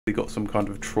He got some kind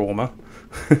of trauma.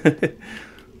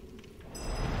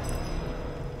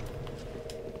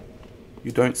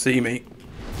 You don't see me.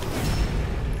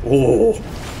 Oh!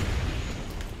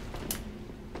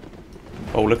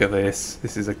 Oh, look at this.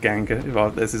 This is a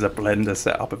ganker. This is a blender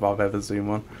setup if I've ever seen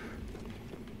one.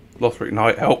 Lothric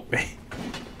Knight, help me.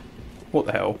 What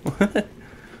the hell?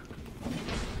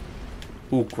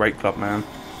 Oh, great club, man.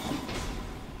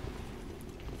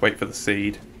 Wait for the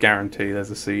seed. Guarantee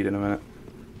there's a seed in a minute.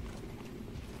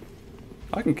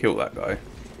 I can kill that guy.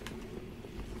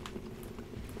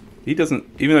 He doesn't,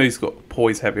 even though he's got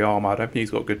poise heavy armor, I don't think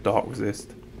he's got good dark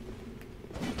resist.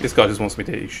 This guy just wants me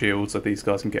to hit his shield so these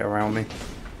guys can get around me.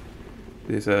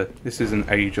 This is an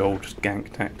age-old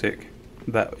gank tactic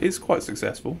that is quite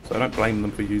successful, so I don't blame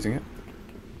them for using it.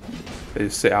 They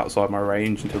just sit outside my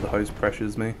range until the host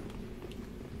pressures me.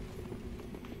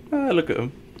 Ah, look at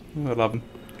them. Oh, I love them.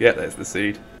 Yeah, there's the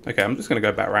seed. Okay, I'm just going to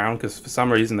go back around because for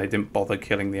some reason they didn't bother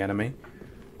killing the enemy.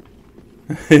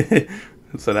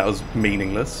 So that was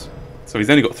meaningless. So he's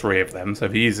only got 3 of them, so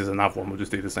if he uses another one, we'll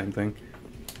just do the same thing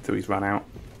until he's run out.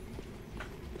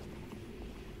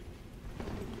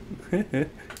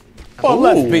 Well,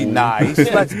 let's be nice.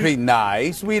 Let's be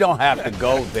nice. We don't have to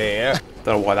go there.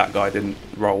 Don't know why that guy didn't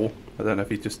roll. I don't know if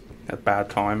he just had bad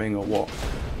timing or what.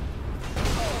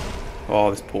 Oh,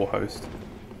 this poor host.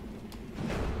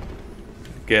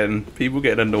 Again, people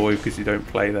get annoyed because you don't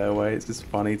play their way. It's just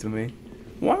funny to me.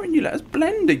 Why wouldn't you let us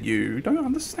blender you? Don't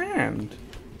understand.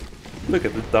 Look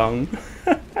at the dung.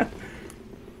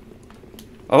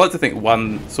 I like to think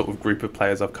one sort of group of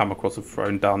players I've come across have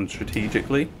thrown dung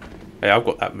strategically. Hey, I've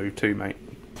got that move too, mate.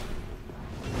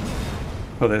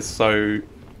 Oh, there's so...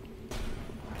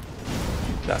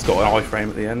 That's got an iframe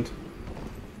at the end.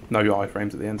 No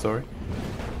iframes at the end, sorry.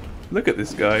 Look at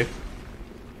this guy.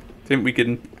 Think we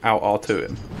can out R2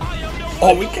 him?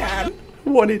 Oh, we can!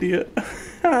 What an idiot.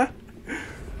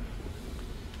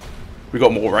 We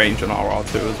got more range on our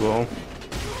R2 as well.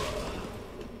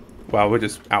 Wow, we're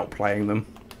just outplaying them.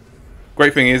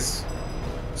 Great thing is,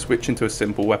 switch into a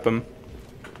simple weapon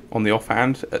on the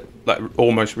offhand. Like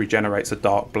almost regenerates a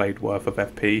dark blade worth of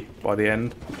FP by the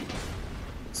end.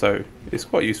 So it's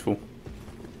quite useful.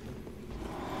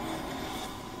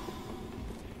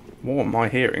 What am I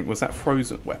hearing? Was that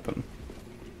frozen weapon?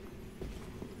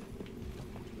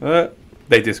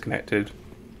 They disconnected.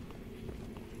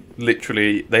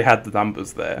 Literally, they had the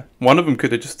numbers there. One of them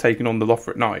could have just taken on the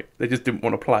Lothric Knight. They just didn't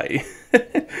want to play.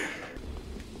 I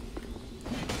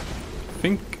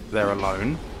think they're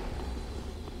alone.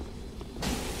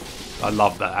 I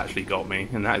love that actually got me,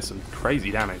 and that is some crazy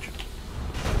damage.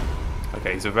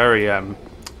 Okay, he's a very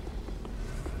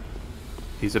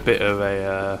he's a bit of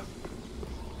a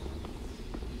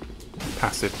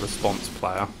passive response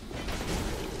player.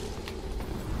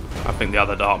 I think the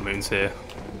other Dark Moon's here.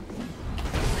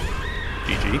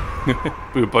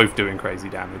 GG. We were both doing crazy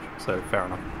damage, so fair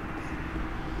enough.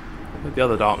 Where'd the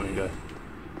other Dark Moon go?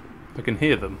 I can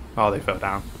hear them. Oh, they fell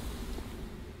down.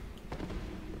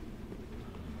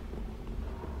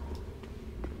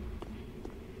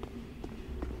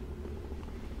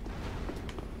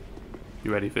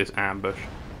 You ready for this ambush?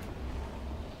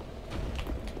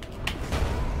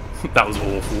 That was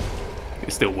awful.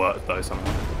 It still worked though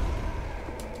somehow.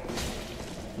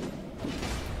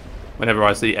 Whenever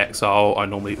I see Exile, I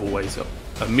normally always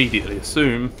immediately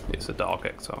assume it's a Dark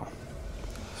Exile.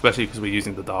 Especially because we're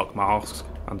using the Dark Masks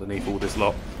underneath all this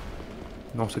lot.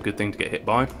 Not a good thing to get hit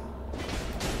by.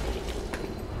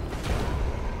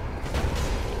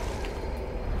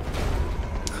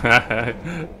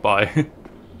 Bye.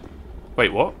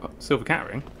 Wait, what? Silver cat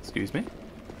ring? Excuse me?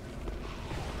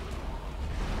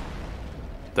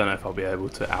 Don't know if I'll be able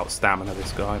to out-stamina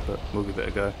this guy, but we'll give it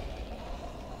a go.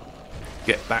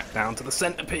 Get back down to the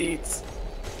centipedes!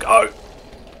 Go!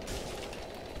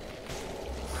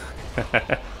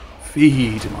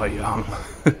 Feed my young.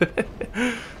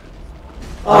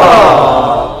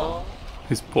 Aww.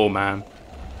 This poor man.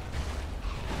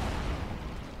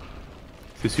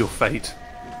 Is this your fate?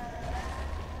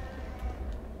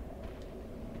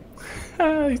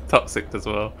 He's toxic as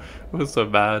well. It was so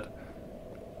bad.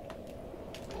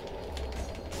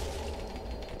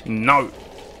 No!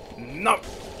 No!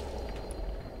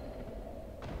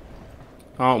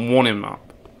 Can't warn him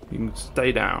up. You can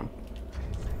stay down.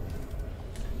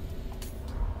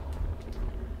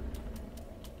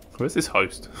 Where's this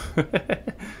host?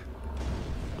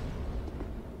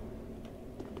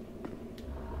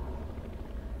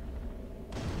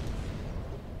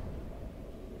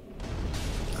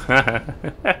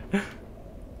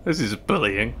 This is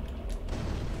bullying.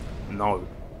 No.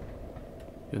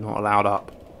 You're not allowed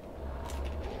up.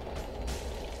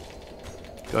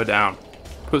 Go down.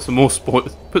 Put some more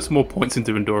points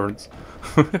into endurance.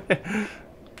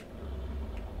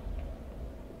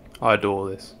 I adore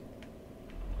this.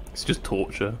 It's just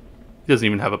torture. He doesn't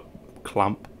even have a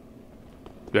clump.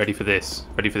 You ready for this?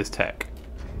 Ready for this tech?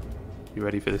 You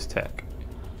ready for this tech?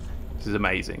 This is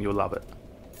amazing. You'll love it.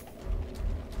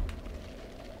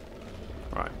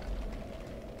 Right.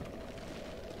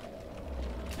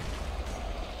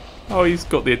 Oh, he's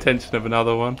got the attention of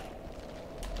another one.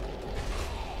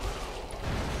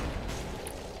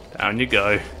 Down you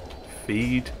go.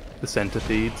 Feed the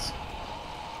centipedes.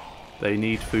 They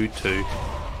need food too.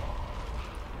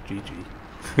 GG.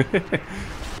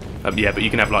 Yeah, but you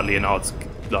can have like Leonard's,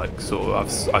 like sort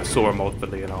of. I saw a mod for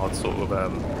Leonard's sort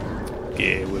of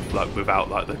gear with like without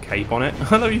like the cape on it.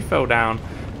 I know you fell down.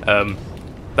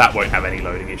 That won't have any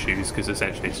loading issues because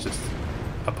essentially it's just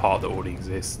a part that already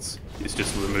exists. It's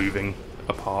just removing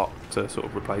a part to sort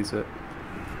of replace it.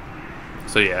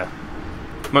 So yeah.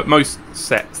 Most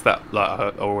sets that like,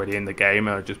 are already in the game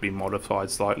are just being modified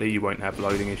slightly. You won't have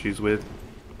loading issues with,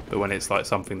 but when it's like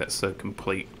something that's a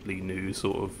completely new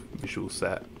sort of visual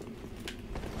set,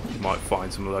 you might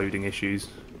find some loading issues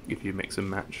if you mix and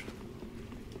match.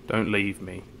 Don't leave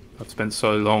me. I've spent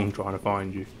so long trying to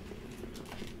find you.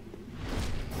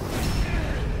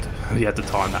 You had to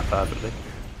time that perfectly.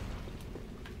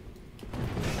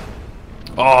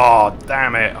 Oh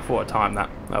damn it! I thought I timed that.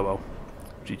 Oh well.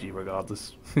 GG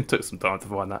regardless. It took some time to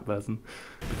find that person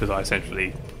because I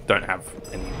essentially don't have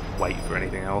any weight for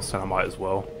anything else and I might as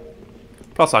well.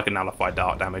 Plus I can nullify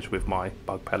dark damage with my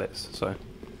bug pellets, so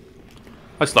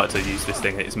I just like to use this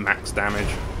thing at its max damage.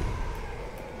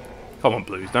 Come on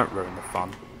Blues, don't ruin the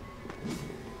fun.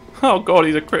 Oh god,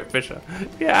 he's a crit fisher.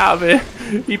 Get out of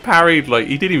here. He parried like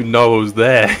he didn't even know I was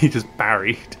there. He just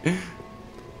parried.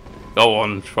 Go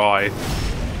on, try.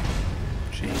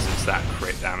 Jesus, that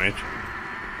crit damage.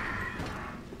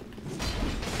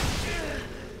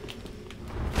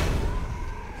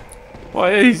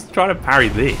 Why he's trying to parry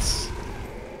this?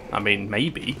 I mean,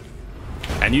 maybe.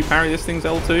 Can you parry this thing's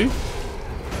L2?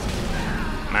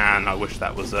 Man, I wish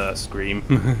that was a scream.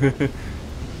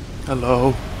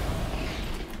 Hello.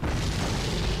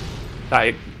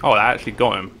 That actually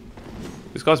got him.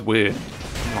 This guy's weird.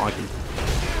 I don't like him.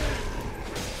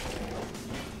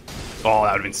 Oh,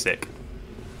 that would have been sick.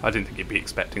 I didn't think he'd be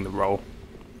expecting the roll.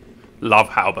 Love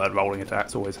halberd rolling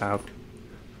attacks, always have.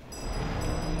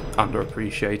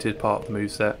 Underappreciated part of the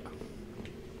moveset.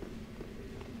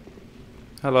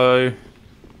 Hello.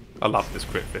 I love this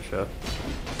crit fisher.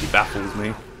 He baffles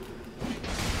me.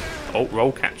 Oh,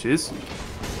 roll catches.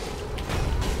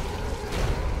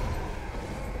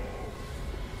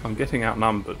 I'm getting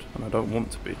outnumbered and I don't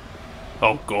want to be.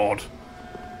 Oh god.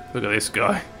 Look at this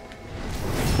guy.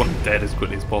 I just want him dead as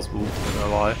quickly as possible, I'm not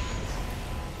gonna lie.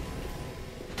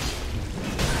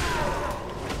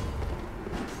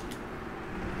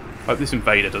 Hope this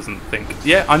invader doesn't think...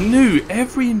 Yeah, I knew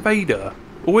every invader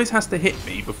always has to hit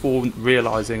me before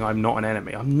realising I'm not an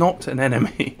enemy. I'm not an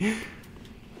enemy.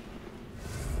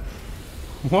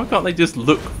 Why can't they just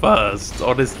look first,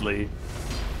 honestly?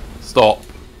 Stop.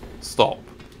 Stop.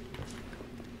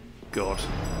 God.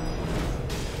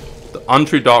 The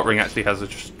Untrue Dark ring actually has a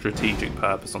strategic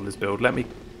purpose on this build. Let me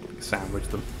sandwich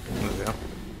them. There we go.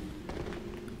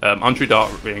 Untrue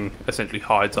Dark ring essentially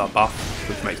hides our buff,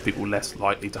 which makes people less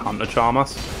likely to hunt or charm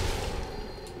us.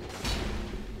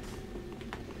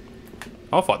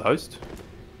 I'll fight the host.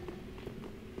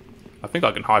 I think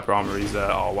I can hyper armor these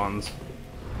R1s.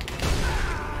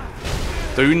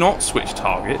 Do not switch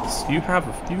targets. You have.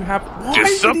 Why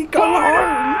did he go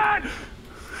home?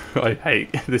 I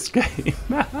hate this game.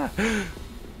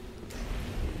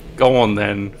 Go on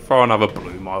then, throw another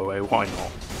blue my way. Why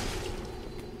not?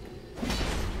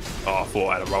 Oh, I thought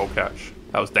I had a roll catch.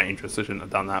 That was dangerous. I shouldn't have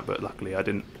done that, but luckily I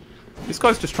didn't. This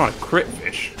guy's just trying to crit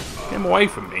fish. Get him away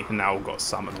from me. And now we've got a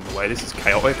summon on the way. This is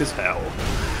chaotic as hell.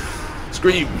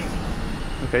 Scream.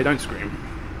 Okay, don't scream.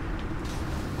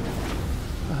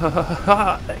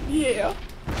 Yeah.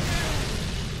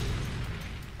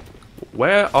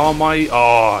 Where are my...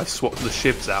 Oh, I swapped the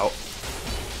shivs out.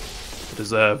 I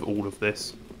deserve all of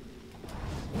this.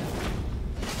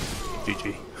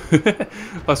 GG.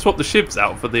 I swapped the shivs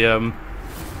out for the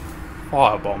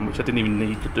firebomb, which I didn't even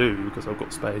need to do because I've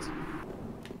got space.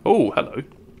 Oh, hello.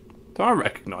 Do I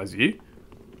recognise you?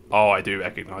 Oh, I do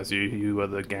recognise you. You were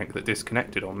the gank that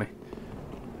disconnected on me.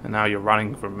 And now you're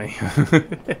running from me.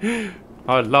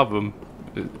 I love them.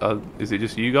 Is it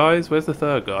just you guys? Where's the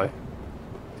third guy?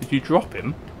 Did you drop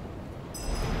him?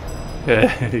 Yeah,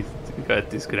 he's going to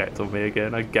disconnect on me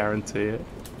again, I guarantee it.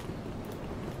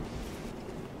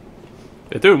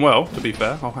 They're doing well, to be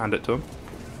fair. I'll hand it to them.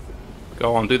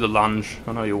 Go on, do the lunge.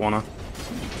 I know you wanna.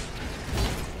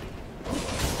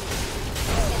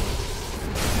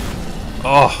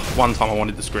 Oh, one time I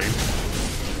wanted to scream.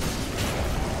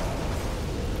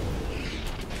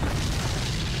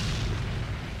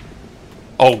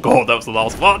 Oh god, that was the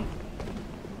last one.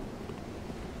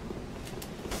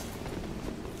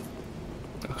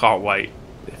 I can't wait.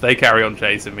 If they carry on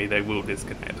chasing me, they will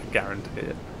disconnect. I guarantee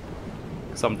it.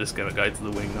 Because I'm just going to go to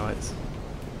the Wing Knights.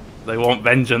 They want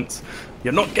vengeance.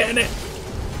 You're not getting it.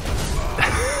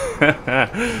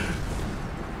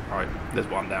 Right, there's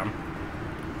one down.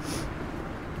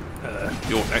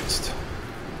 You're next.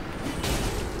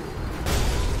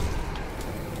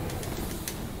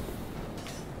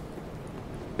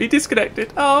 He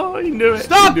disconnected. Oh, he knew it.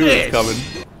 Stop he knew this! it was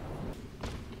coming.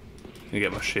 I'm gonna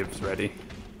get my shivs ready.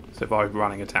 So if I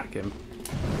running attack him.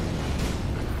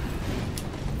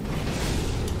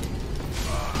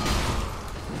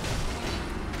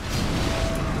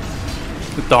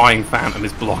 The dying phantom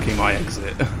is blocking my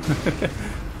exit.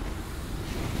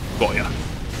 Got ya.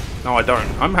 No, I don't.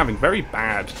 I'm having very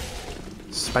bad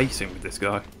spacing with this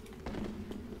guy.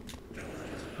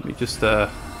 Let me just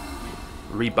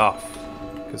rebuff.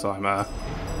 Because I'm not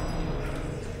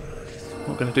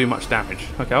going to do much damage.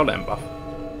 Okay, I'll let him buff.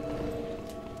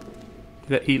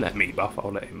 He let me buff,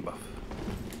 I'll let him buff.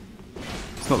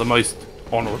 It's not the most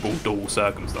honourable dual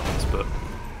circumstance, but...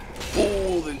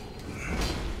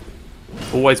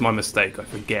 always my mistake, I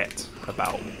forget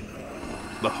about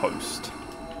the host.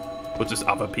 Or just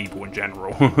other people in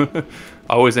general. I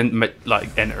always enter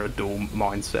a dual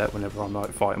mindset whenever I'm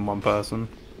like fighting one person.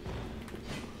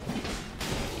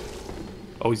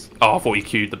 Oh, I thought he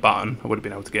queued the button. I would have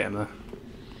been able to get him there.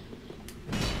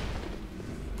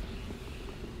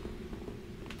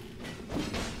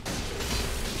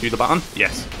 Cue the button?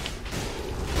 Yes.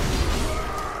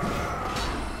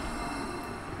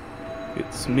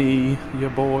 It's me,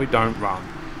 your boy. Don't run.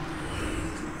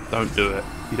 Don't do it.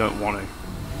 You don't want to.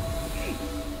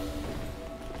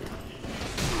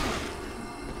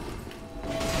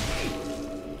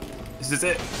 This is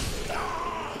it.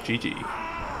 GG.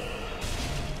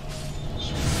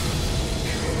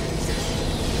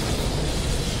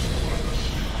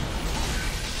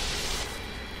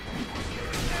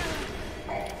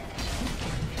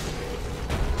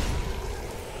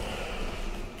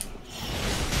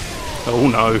 Oh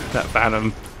no, that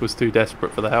Phantom was too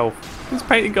desperate for the health. This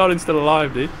Painted Guardian's still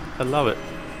alive, dude. I love it.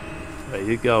 Where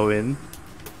you going?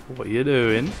 What are you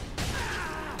doing?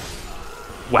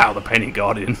 Wow, the Painted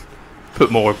Guardian put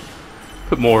more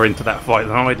into that fight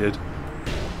than I did.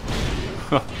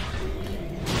 I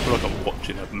feel like I'm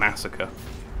watching a massacre.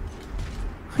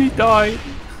 He died.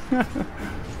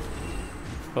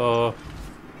 Oh,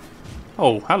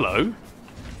 hello.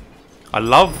 I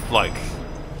love like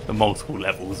the multiple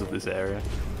levels of this area.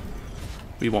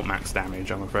 We want max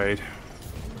damage, I'm afraid.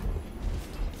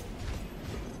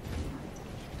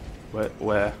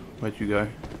 Where'd you go?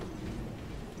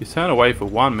 You turn away for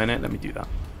 1 minute. Let me do that.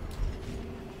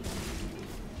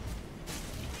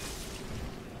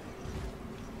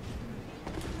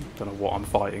 Don't know what I'm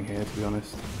fighting here, to be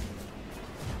honest.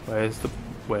 Where's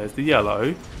the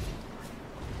yellow?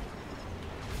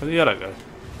 Where'd the yellow go?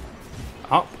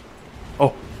 Up.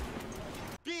 Oh.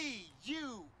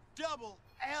 B-U-L-L-S-H-I-T.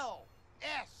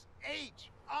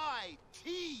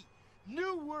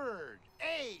 New word.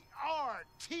 A-R-T-I-S-T.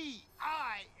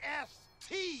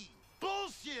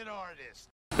 Bullshit artist.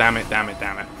 Damn it, damn it,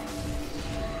 damn it.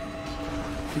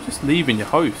 You're just leaving your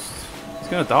host. He's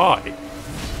gonna die.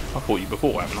 I fought you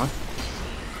before, haven't I?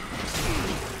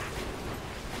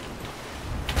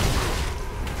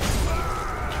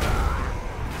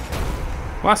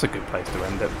 Well, that's a good place to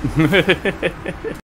end it.